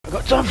I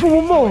got time for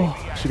one more.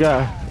 Should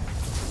go.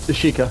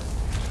 Ashika.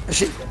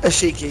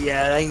 Ashika,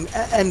 yeah.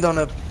 End on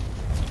a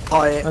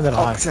high And then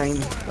high.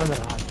 octane. And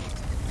then high.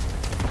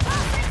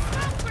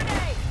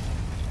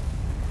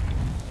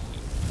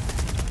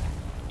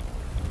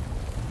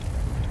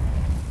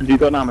 Have you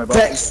got an ammo box?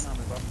 Tex,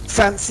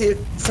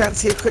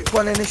 fancy a quick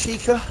one in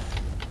Ashika?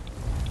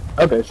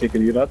 Okay, Ashika,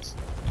 you lads.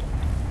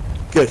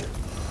 Good.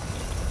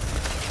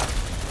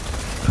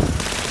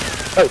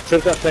 Oh,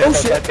 should that play Oh,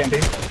 shit. Candy?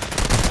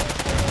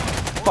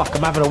 Fuck,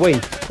 I'm having a wee.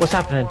 What's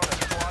happening?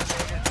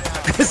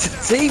 It's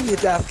a team, you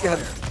daft gun.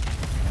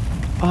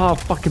 Oh,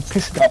 fucking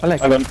pissing up my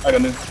leg. I got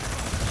it.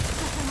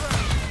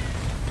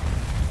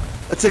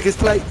 I took his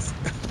plates.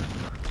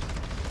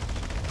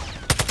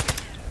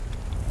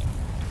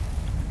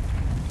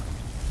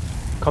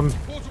 Come,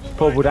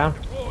 portable down.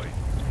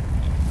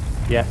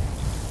 Yeah,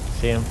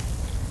 see him.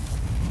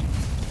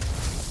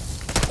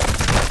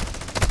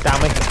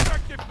 Down me.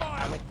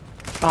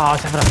 Oh, I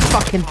was having a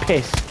fucking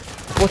piss.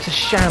 What a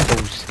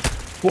shambles.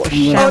 What a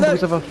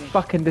shambles of a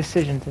fucking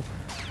decision to...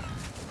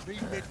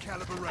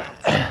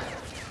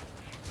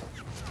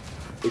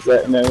 Is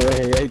that no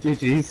way?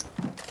 GG's.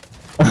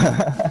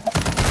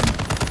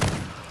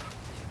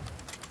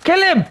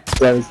 Kill him!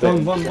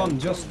 One,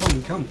 just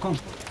one, come.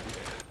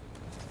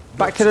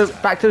 Back to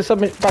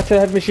the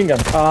heavy machine gun.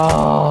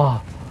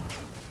 Ah.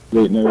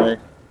 Wait, no way.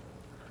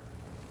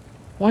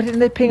 Why didn't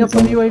they ping up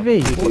on the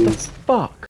UAV? What the fuck?